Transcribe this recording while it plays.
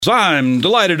I'm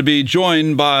delighted to be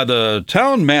joined by the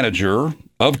town manager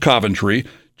of Coventry,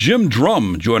 Jim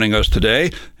Drumm, joining us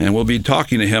today, and we'll be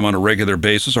talking to him on a regular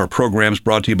basis. Our program's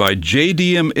brought to you by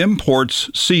JDM Imports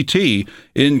CT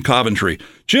in Coventry.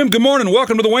 Jim, good morning.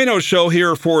 Welcome to the Wayno Show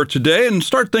here for today, and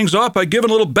start things off by giving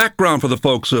a little background for the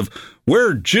folks of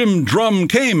where Jim Drumm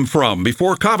came from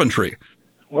before Coventry.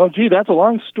 Well, gee, that's a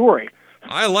long story.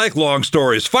 I like long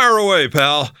stories. Fire away,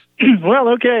 pal. Well,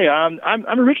 okay.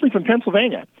 I'm originally from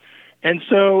Pennsylvania, and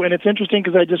it's interesting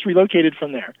because I just relocated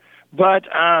from there. But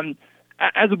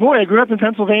as a boy, I grew up in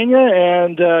Pennsylvania,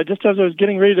 and just as I was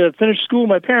getting ready to finish school,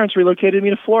 my parents relocated me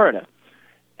to Florida.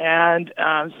 And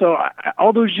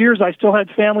all those years, I still had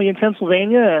family in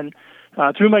Pennsylvania,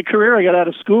 and through my career, I got out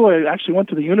of school. I actually went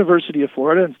to the University of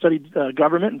Florida and studied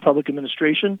government and public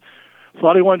administration.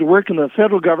 Thought I wanted to work in the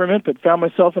federal government, but found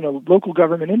myself in a local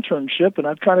government internship, and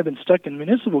I've kind of been stuck in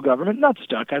municipal government. Not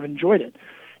stuck, I've enjoyed it.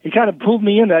 It kind of pulled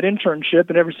me in, that internship,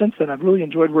 and ever since then I've really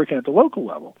enjoyed working at the local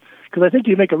level, because I think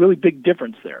you make a really big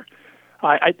difference there.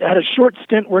 I had a short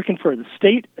stint working for the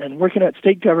state, and working at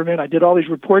state government, I did all these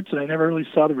reports, and I never really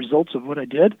saw the results of what I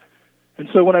did. And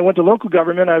so when I went to local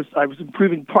government, I was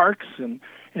improving parks and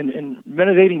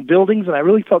renovating buildings, and I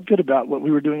really felt good about what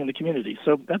we were doing in the community.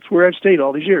 So that's where I've stayed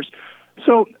all these years.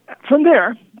 So from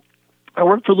there, I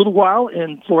worked for a little while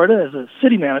in Florida as a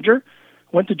city manager,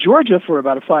 went to Georgia for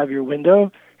about a 5-year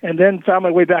window, and then found my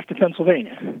way back to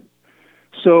Pennsylvania.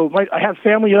 So I have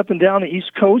family up and down the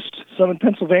East Coast, some in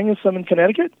Pennsylvania, some in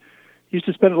Connecticut. Used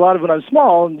to spend a lot of, when I was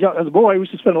small, and as a boy, we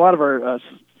used to spend a lot of our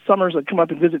summers. I'd come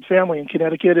up and visit family in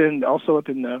Connecticut and also up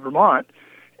in Vermont.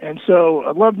 And so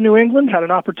I loved New England, had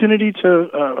an opportunity to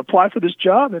apply for this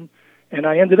job, and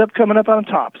I ended up coming up on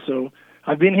top. So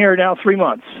I've been here now 3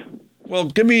 months. Well,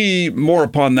 give me more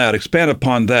upon that. Expand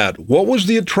upon that. What was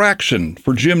the attraction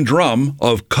for Jim Drumm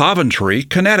of Coventry,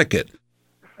 Connecticut?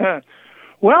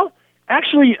 Well,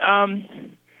 actually,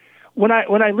 when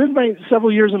I lived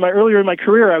several years earlier in my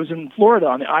career, I was in Florida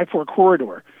on the I-4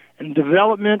 corridor, and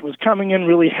development was coming in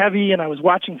really heavy, and I was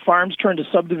watching farms turn to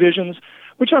subdivisions,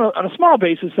 which on a small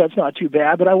basis that's not too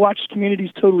bad. But I watched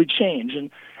communities totally change, and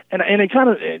it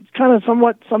kind of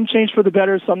somewhat, some change for the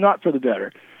better, some not for the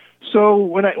better. So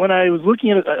when I was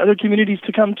looking at other communities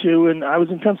to come to, and I was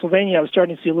in Pennsylvania, I was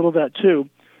starting to see a little of that too.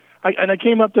 I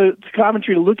came up to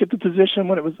Coventry to look at the position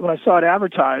when I saw it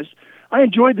advertised. I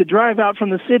enjoyed the drive out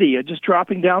from the city, just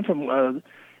dropping down from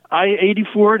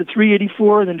I-84 to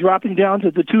 384, and then dropping down to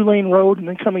the 2-lane road, and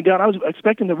then coming down. I was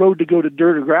expecting the road to go to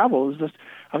dirt or gravel.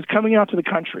 I was coming out to the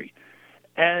country,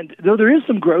 and though there is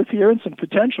some growth here and some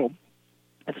potential,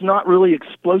 it's not really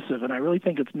explosive, and I really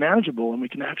think it's manageable, and we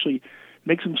can actually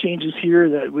make some changes here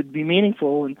that would be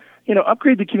meaningful and,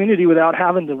 upgrade the community without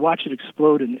having to watch it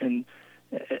explode and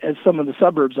as some of the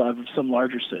suburbs of some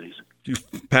larger cities. Do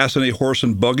you pass any horse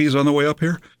and buggies on the way up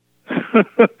here?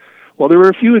 Well, there were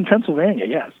a few in Pennsylvania,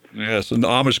 yes. Yes, in the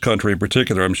Amish country in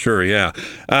particular, I'm sure, yeah.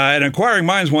 And inquiring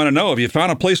minds want to know, have you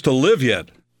found a place to live yet?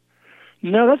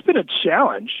 No, that's been a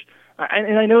challenge.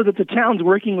 And I know that the town's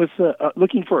working with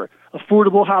looking for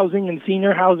affordable housing and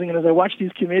senior housing, and as I watch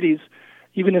these committees,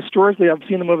 even historically, I've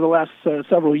seen them over the last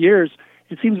several years,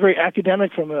 it seems very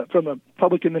academic from a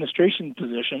public administration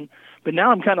position, but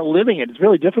now I'm kind of living it. It's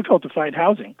really difficult to find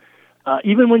housing.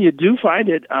 Even when you do find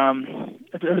it,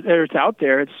 it's out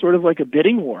there, it's sort of like a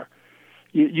bidding war.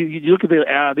 You look at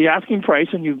the asking price,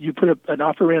 and you put an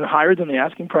offer in higher than the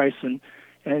asking price, and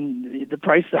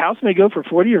the house may go for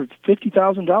 $40,000 or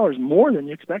 $50,000 more than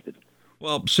you expected.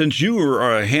 Well, since you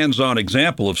are a hands-on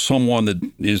example of someone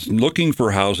that is looking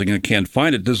for housing and can't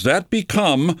find it, does that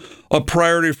become a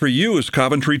priority for you as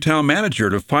Coventry Town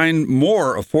Manager to find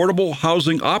more affordable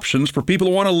housing options for people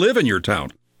who want to live in your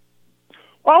town?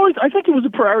 Well, I think it was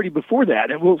a priority before that,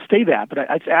 and will stay that. But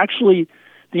it's actually,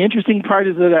 the interesting part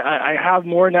is that I have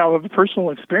more now of a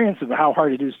personal experience of how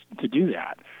hard it is to do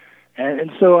that. And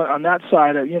so on that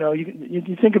side,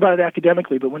 you think about it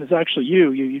academically, but when it's actually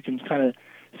you can kind of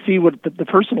see what the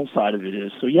personal side of it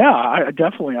is. So yeah, I'm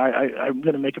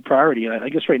going to make a priority. I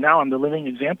guess right now I'm the living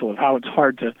example of how it's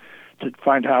hard to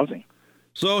find housing.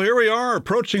 So here we are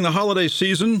approaching the holiday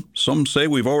season. Some say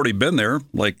we've already been there.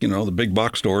 Like, the big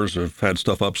box stores have had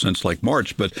stuff up since like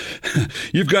March, but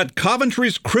you've got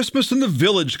Coventry's Christmas in the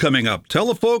Village coming up. Tell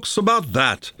the folks about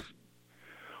that.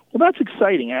 Well, that's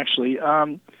exciting, actually.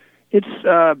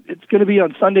 It's going to be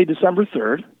on Sunday, December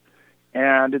 3rd,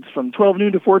 and it's from 12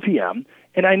 noon to 4 p.m.,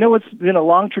 and I know it's been a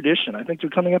long tradition. I think they're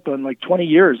coming up on like 20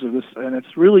 years of this, and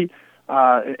it's really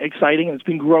exciting, and it's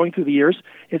been growing through the years.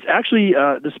 It's actually,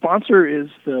 the sponsor is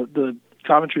the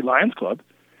Coventry Lions Club,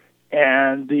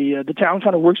 And the town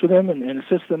kind of works with them and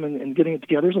assists them in getting it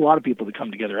together. There's a lot of people that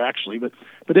come together, actually, but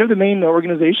they're the main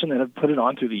organization that have put it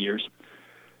on through the years.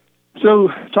 So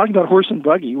talking about horse and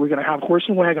buggy, we're going to have horse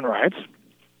and wagon rides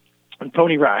and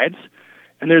pony rides,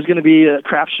 and there's going to be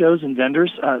craft shows and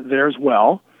vendors there as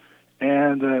well.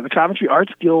 And the Coventry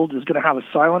Arts Guild is going to have a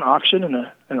silent auction and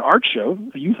an art show,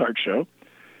 a youth art show.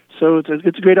 So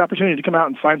it's a great opportunity to come out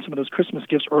and find some of those Christmas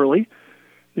gifts early.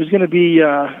 There's going to be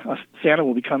Santa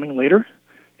will be coming later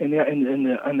in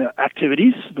the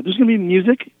activities, but there's going to be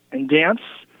music and dance,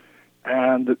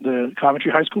 and the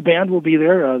Coventry High School band will be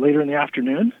there later in the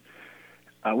afternoon.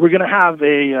 We're going to have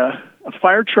a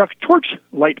fire truck torch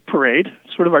light parade,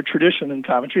 sort of our tradition in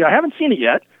Coventry. I haven't seen it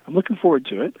yet. I'm looking forward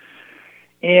to it,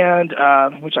 and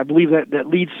which I believe that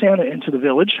leads Santa into the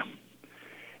village.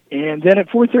 And then at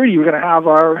 4:30, we're going to have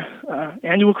our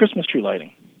annual Christmas tree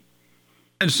lighting.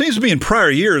 It seems to me in prior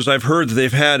years, I've heard that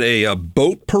they've had a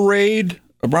boat parade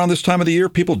around this time of the year.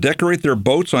 People decorate their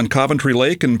boats on Coventry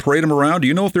Lake and parade them around. Do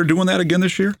you know if they're doing that again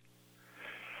this year?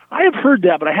 I have heard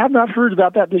that, but I have not heard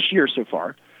about that this year so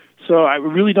far. So I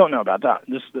really don't know about that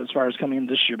as far as coming in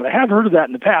this year. But I have heard of that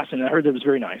in the past, and I heard that it was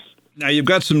very nice. Now, you've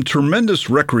got some tremendous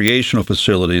recreational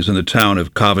facilities in the town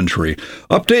of Coventry.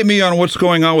 Update me on what's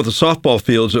going on with the softball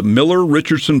fields at Miller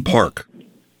Richardson Park.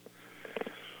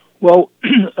 Well,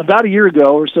 about a year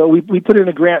ago or so, we put in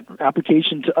a grant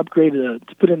application to upgrade to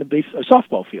put in a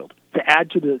softball field to add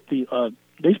to the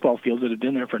baseball fields that have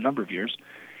been there for a number of years,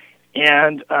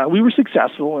 and we were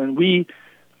successful. And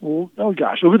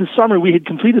over the summer we had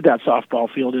completed that softball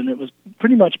field, and it was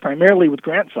pretty much primarily with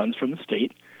grant funds from the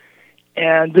state.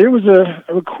 And there was a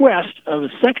request of a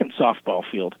second softball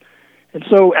field, and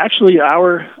so actually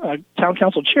our town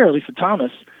council chair, Lisa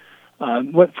Thomas,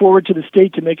 went forward to the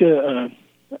state to make a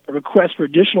request for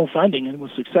additional funding, and was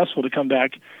successful to come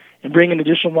back and bring in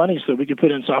additional money so we could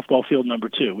put in softball field number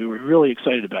 2. We were really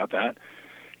excited about that.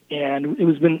 And it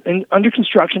was been under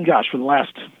construction, for the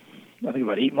last, I think,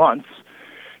 about 8 months.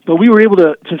 But we were able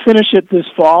to finish it this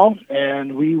fall,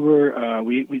 and we were,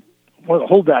 one of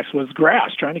the holdbacks was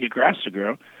grass, trying to get grass to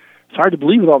grow. It's hard to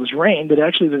believe with all this rain, but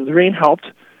actually the rain helped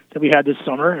that we had this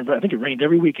summer, and I think it rained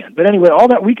every weekend. But anyway, all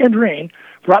that weekend rain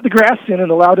brought the grass in and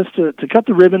allowed us to cut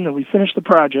the ribbon, and we finished the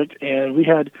project. And we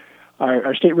had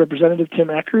our state representative, Tim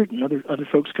Eckert, and other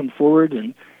folks come forward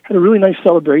and had a really nice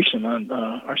celebration on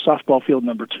our softball field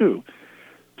number 2.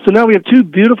 So now we have 2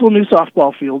 beautiful new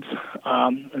softball fields,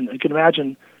 and you can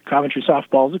imagine Coventry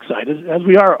softball is excited, as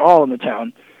we are all in the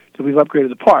town, that we've upgraded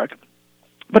the park.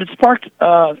 But it's sparked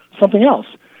something else.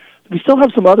 We still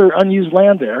have some other unused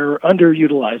land there, or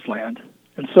underutilized land.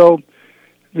 And so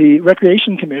the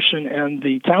Recreation Commission and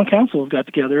the Town Council have got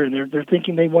together, and they're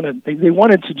thinking they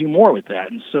wanted to do more with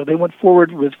that. And so they went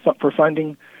forward for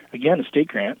funding, again, a state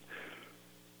grant,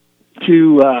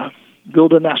 to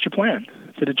build a master plan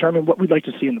to determine what we'd like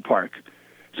to see in the park.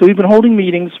 So we've been holding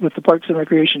meetings with the Parks and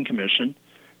Recreation Commission,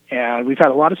 and we've had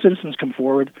a lot of citizens come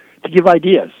forward to give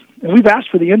ideas. And we've asked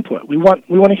for the input. We want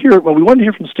to hear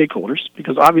from stakeholders,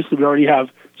 because obviously we already have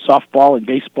softball and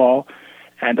baseball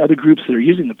and other groups that are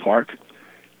using the park.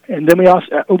 And then we also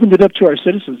opened it up to our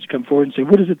citizens to come forward and say,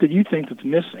 what is it that you think that's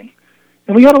missing?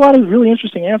 And we got a lot of really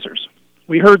interesting answers.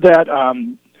 We heard that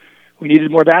we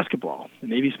needed more basketball,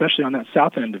 maybe especially on that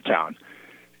south end of town.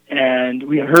 And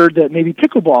we heard that maybe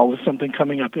pickleball was something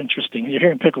coming up interesting. You're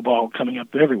hearing pickleball coming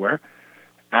up everywhere.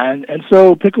 And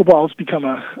so pickleball has become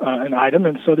an item,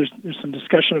 and so there's some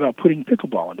discussion about putting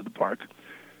pickleball into the park.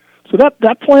 So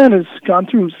that plan has gone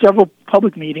through several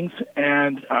public meetings,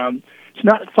 and it's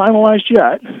not finalized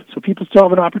yet, so people still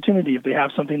have an opportunity if they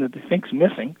have something that they think's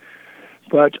missing.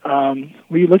 But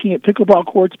we're looking at pickleball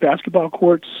courts, basketball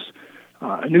courts,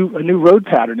 a new road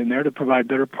pattern in there to provide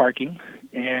better parking,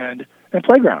 and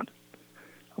playground.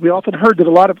 We often heard that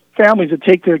a lot of families that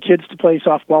take their kids to play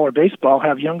softball or baseball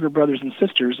have younger brothers and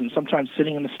sisters, and sometimes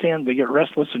sitting in the stand they get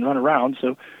restless and run around.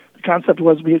 So the concept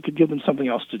was we could give them something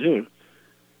else to do.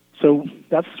 So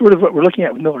that's sort of what we're looking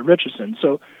at with Miller Richardson.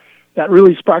 So that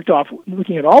really sparked off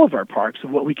looking at all of our parks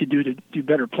of what we could do to do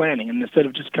better planning. And instead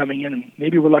of just coming in and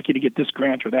maybe we're lucky to get this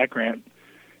grant or that grant,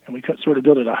 and we could sort of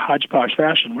build it a hodgepodge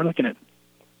fashion, we're looking at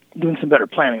doing some better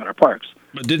planning on our parks.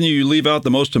 But didn't you leave out the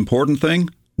most important thing?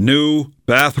 New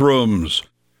bathrooms.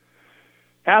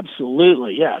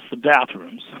 Absolutely, yes, the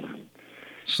bathrooms.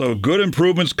 So good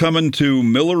improvements coming to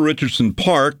Miller Richardson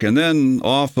Park, and then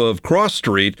off of Cross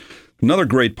Street, another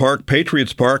great park,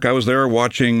 Patriots Park. I was there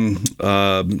watching 8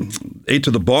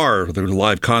 to the Bar, the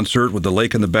live concert with the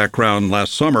lake in the background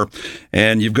last summer,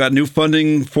 and you've got new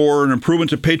funding for an improvement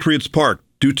to Patriots Park.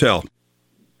 Do tell.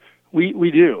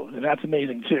 We do, and that's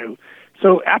amazing too.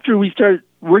 So after we started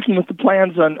working with the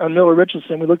plans on Miller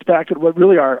Richardson, we looked back at what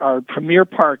really our premier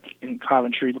park in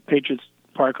Coventry, the Patriots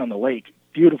Park on the lake,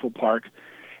 beautiful park.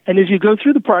 And as you go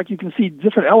through the park, you can see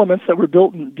different elements that were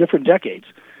built in different decades.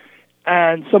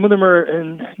 And some of them are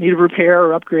in need of repair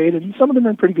or upgrade, and some of them are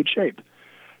in pretty good shape.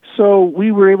 So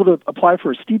we were able to apply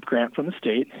for a steep grant from the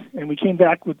state, and we came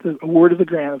back with the award of the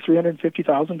grant of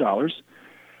 $350,000,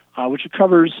 which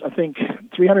covers, I think,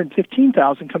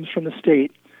 $315,000 comes from the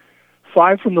state,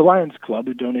 $5 from the Lions Club,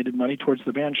 who donated money towards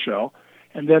the band show,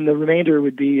 and then the remainder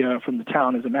would be from the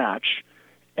town as a match.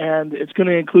 And it's going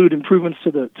to include improvements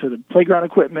to the playground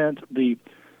equipment, the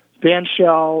band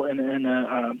shell, and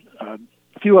a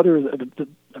few other.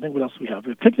 I think what else we have?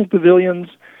 The picnic pavilions.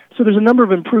 So there's a number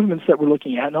of improvements that we're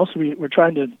looking at, and also we're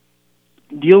trying to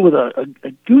deal with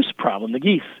a goose problem. The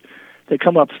geese that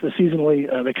come up seasonally,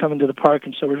 they come into the park,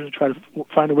 and so we're going to try to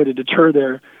find a way to deter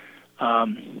their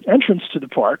entrance to the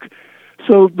park.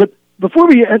 So, but before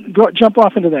we jump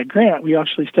off into that grant, we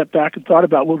actually stepped back and thought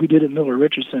about what we did at Miller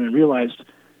Richardson and realized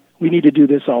we need to do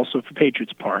this also for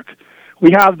Patriots Park.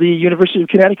 We have the University of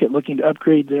Connecticut looking to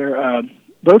upgrade their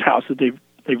boathouse that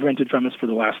they've rented from us for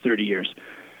the last 30 years,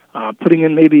 putting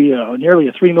in maybe nearly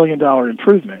a $3 million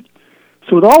improvement.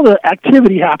 So with all the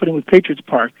activity happening with Patriots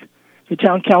Park, the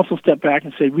town council stepped back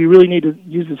and said, we really need to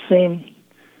use the same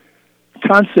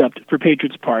concept for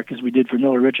Patriots Park as we did for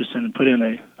Miller Richardson and put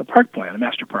in a park plan, a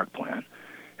master park plan.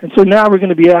 And so now we're going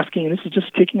to be asking, and this is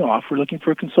just kicking off, we're looking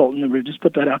for a consultant, and we've just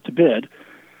put that out to bid,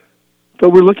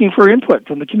 but we're looking for input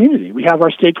from the community. We have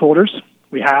our stakeholders.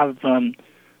 We have the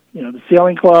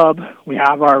sailing club. We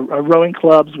have our rowing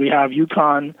clubs. We have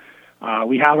UConn.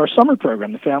 We have our summer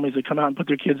program, the families that come out and put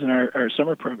their kids in our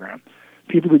summer program.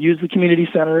 People that use the community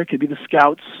center. It could be the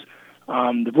Scouts,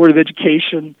 the Board of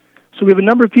Education. So we have a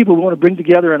number of people we want to bring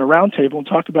together in a roundtable and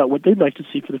talk about what they'd like to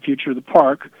see for the future of the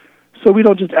park, so we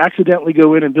don't just accidentally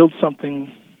go in and build something,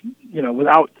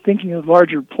 without thinking of a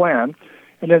larger plan,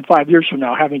 and then 5 years from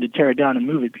now having to tear it down and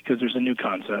move it because there's a new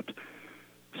concept.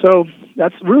 So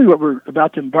that's really what we're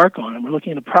about to embark on, and we're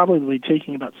looking at probably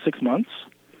taking about 6 months.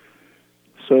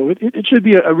 So it should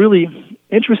be a really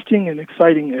interesting and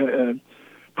exciting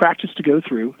practice to go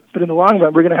through. But in the long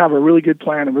run, we're going to have a really good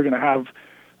plan, and we're going to have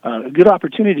a good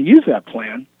opportunity to use that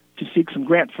plan to seek some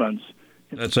grant funds.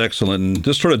 That's excellent. And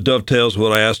this sort of dovetails with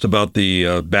what I asked about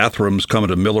the bathrooms coming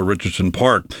to Miller Richardson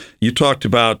Park. You talked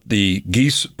about the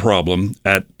geese problem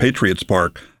at Patriots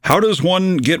Park. How does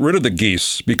one get rid of the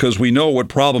geese? Because we know what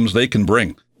problems they can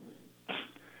bring.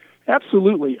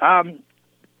 Absolutely.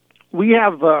 We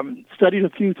have studied a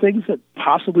few things that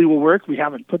possibly will work. We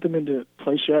haven't put them into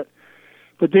place yet.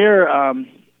 But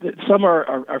some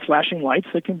are flashing lights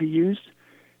that can be used,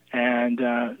 and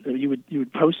you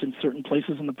would post in certain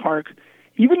places in the park.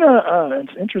 Even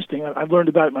it's interesting. I've learned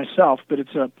about it myself, but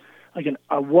it's an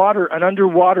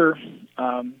underwater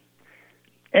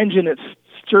engine that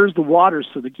stirs the water,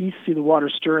 so the geese see the water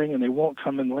stirring and they won't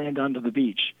come and land onto the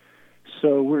beach.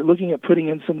 So we're looking at putting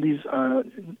in some of these.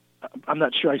 I'm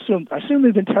not sure. I assume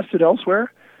they've been tested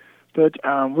elsewhere, but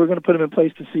we're going to put them in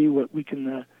place to see what we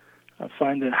can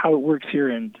find how it works here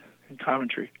in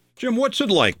Coventry. Jim, what's it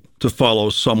like to follow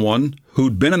someone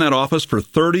who'd been in that office for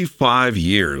 35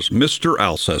 years, Mr.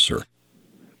 Alcesser?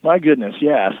 My goodness,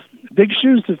 yes. Big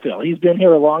shoes to fill. He's been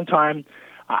here a long time.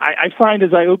 I find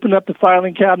as I open up the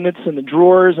filing cabinets and the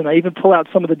drawers, and I even pull out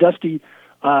some of the dusty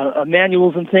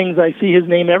manuals and things, I see his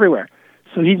name everywhere.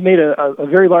 So he's made a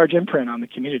very large imprint on the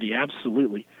community,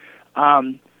 absolutely.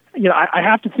 I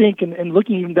have to think, and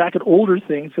looking even back at older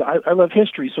things, I love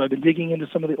history, so I've been digging into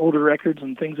some of the older records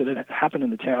and things that had happened in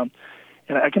the town.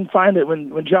 And I can find that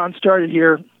when John started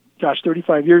here,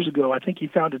 35 years ago, I think he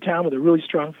found a town with a really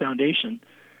strong foundation.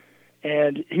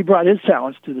 And he brought his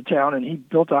talents to the town, and he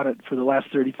built on it for the last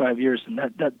 35 years, and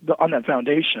that on that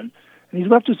foundation. And he's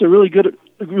left us a really good,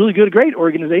 great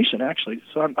organization, actually.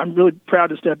 So I'm really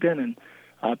proud to step in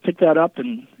and pick that up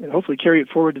and hopefully carry it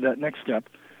forward to that next step.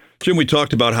 Jim, we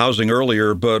talked about housing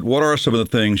earlier, but what are some of the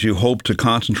things you hope to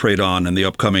concentrate on in the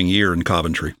upcoming year in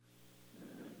Coventry?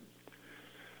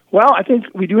 Well, I think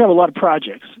we do have a lot of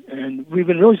projects, and we've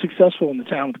been really successful in the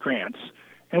town with grants,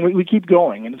 and we keep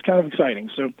going, and it's kind of exciting.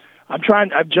 So I've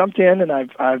jumped in, and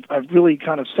I've really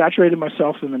kind of saturated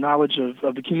myself in the knowledge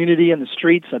of the community and the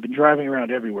streets. I've been driving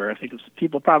around everywhere. I think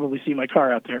people probably see my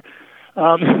car out there,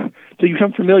 so you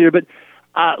become familiar. But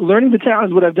learning the town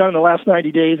is what I've done in the last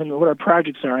 90 days, and what our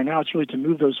projects are. And now it's really to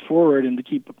move those forward and to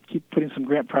keep putting some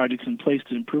grant projects in place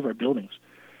to improve our buildings.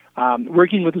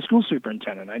 Working with the school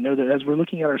superintendent, I know that as we're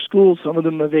looking at our schools, some of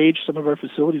them have aged, some of our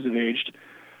facilities have aged,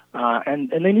 and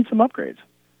they need some upgrades.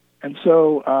 And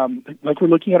so, like we're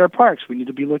looking at our parks, we need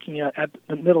to be looking at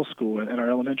the middle school and our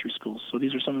elementary schools. So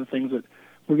these are some of the things that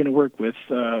we're going to work with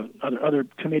other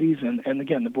committees and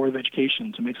again, the Board of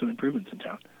Education to make some improvements in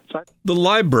town. The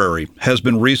library has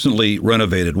been recently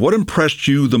renovated. What impressed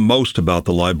you the most about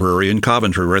the library in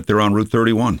Coventry, right there on Route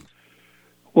 31?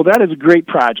 Well, that is a great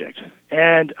project.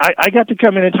 And I got to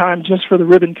come in time just for the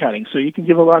ribbon cutting, so you can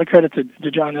give a lot of credit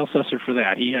to John Elsesser for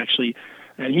that. He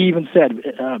even said,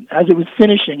 as it was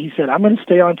finishing, he said, I'm going to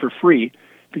stay on for free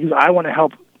because I want to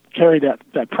help carry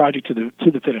that project to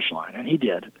the finish line, and he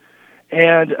did.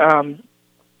 And a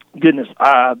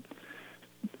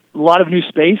lot of new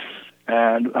space,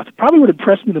 and probably what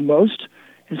impressed me the most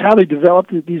is how they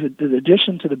developed the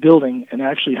addition to the building and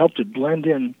actually helped it blend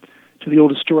in to the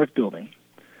old historic building.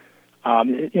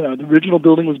 The original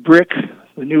building was brick.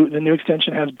 The new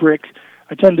extension has brick.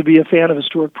 I tend to be a fan of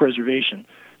historic preservation,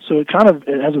 so it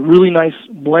has a really nice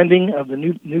blending of the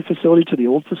new facility to the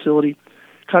old facility,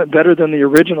 kind of better than the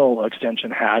original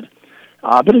extension had.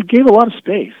 But it gave a lot of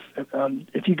space.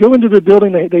 If you go into the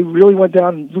building, they really went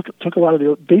down and took a lot of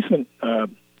the basement,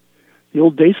 the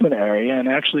old basement area, and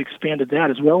actually expanded that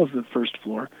as well as the first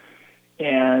floor,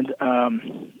 and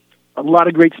a lot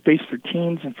of great space for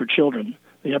teens and for children.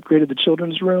 They upgraded the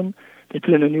children's room. They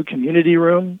put in a new community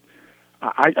room.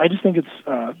 I just think it's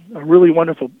a really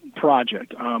wonderful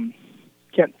project.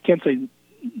 Can't say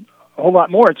a whole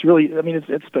lot more. It's really,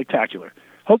 it's spectacular.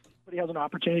 Hope everybody has an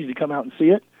opportunity to come out and see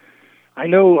it. I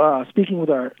know, speaking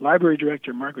with our library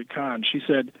director, Margaret Kahn, she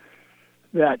said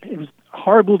that it was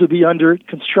horrible to be under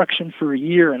construction for a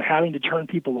year and having to turn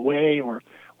people away or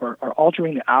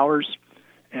altering the hours.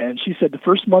 And she said the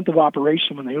first month of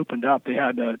operation when they opened up, they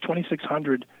had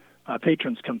 2,600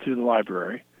 patrons come through the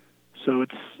library. So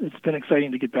it's been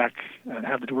exciting to get back and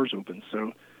have the doors open.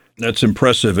 So that's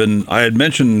impressive. And I had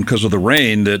mentioned because of the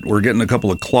rain that we're getting a couple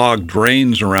of clogged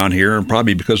drains around here, and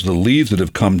probably because of the leaves that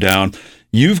have come down.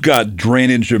 You've got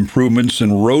drainage improvements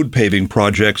and road paving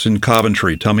projects in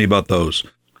Coventry. Tell me about those.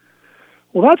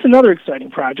 Well, that's another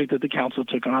exciting project that the council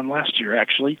took on last year,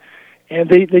 actually. And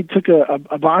they took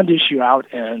a bond issue out,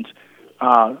 and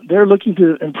they're looking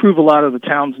to improve a lot of the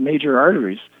town's major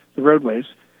arteries, the roadways.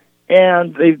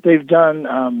 And they've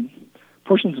done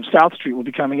portions of South Street will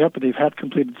be coming up, but they've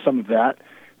completed some of that.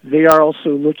 They are also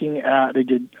looking at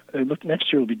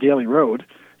next year will be Daly Road,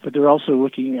 but they're also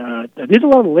looking at there's a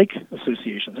lot of lake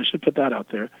associations. I should put that out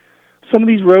there. Some of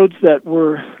these roads that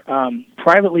were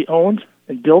privately owned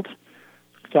and built,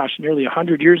 nearly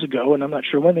 100 years ago, and I'm not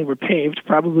sure when they were paved.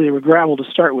 Probably they were gravel to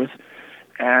start with,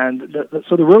 and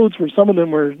so the roads some of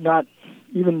them were not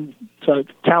even to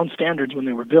town standards when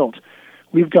they were built.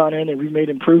 We've gone in and we've made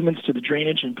improvements to the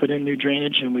drainage and put in new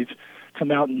drainage, and we've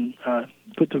come out and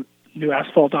put the new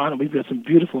asphalt on, and we've got some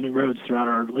beautiful new roads throughout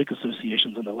our lake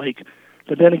associations in the lake.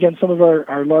 But then again, some of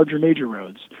our larger major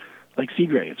roads, like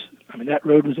Seagraves, that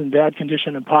road was in bad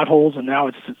condition and potholes, and now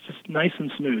it's just nice and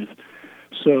smooth.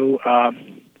 So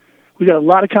we got a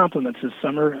lot of compliments this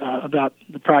summer about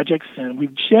the projects, and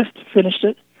we've just finished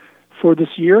it for this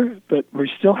year, but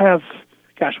we still have,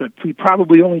 we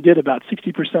probably only did about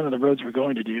 60% of the roads we're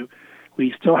going to do.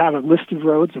 We still have a list of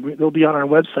roads, and they'll be on our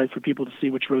website for people to see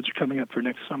which roads are coming up for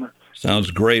next summer.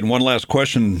 Sounds great. And one last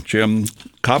question, Jim.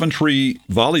 Coventry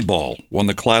Volleyball won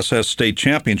the Class S state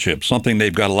championship, something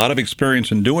they've got a lot of experience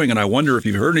in doing, and I wonder if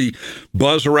you've heard any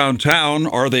buzz around town.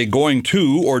 Are they going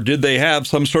to, or did they have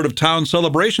some sort of town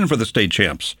celebration for the state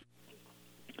champs?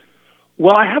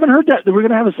 Well, I haven't heard that we're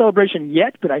going to have a celebration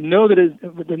yet, but I know that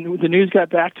the news got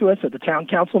back to us at the town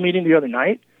council meeting the other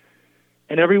night,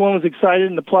 and everyone was excited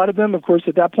and applauded them. Of course,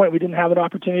 at that point, we didn't have an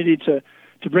opportunity to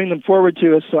bring them forward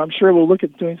to us, so I'm sure we'll look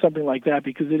at doing something like that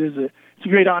because it's a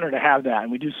great honor to have that,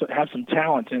 and we do have some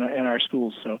talent in our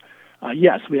schools. So,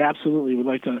 yes, we absolutely would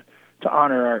like to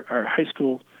honor our high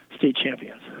school state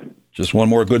champions. Just one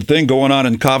more good thing going on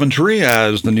in Coventry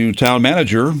as the new town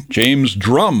manager, James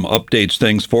Drumm, updates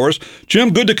things for us.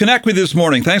 Jim, good to connect with you this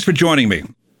morning. Thanks for joining me.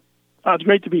 It's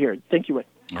great to be here. Thank you, Wayne.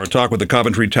 Our talk with the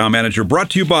Coventry town manager brought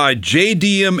to you by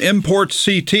JDM Imports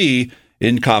CT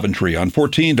in Coventry on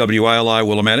 14 WILI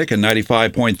Willimantic and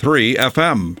 95.3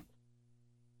 FM.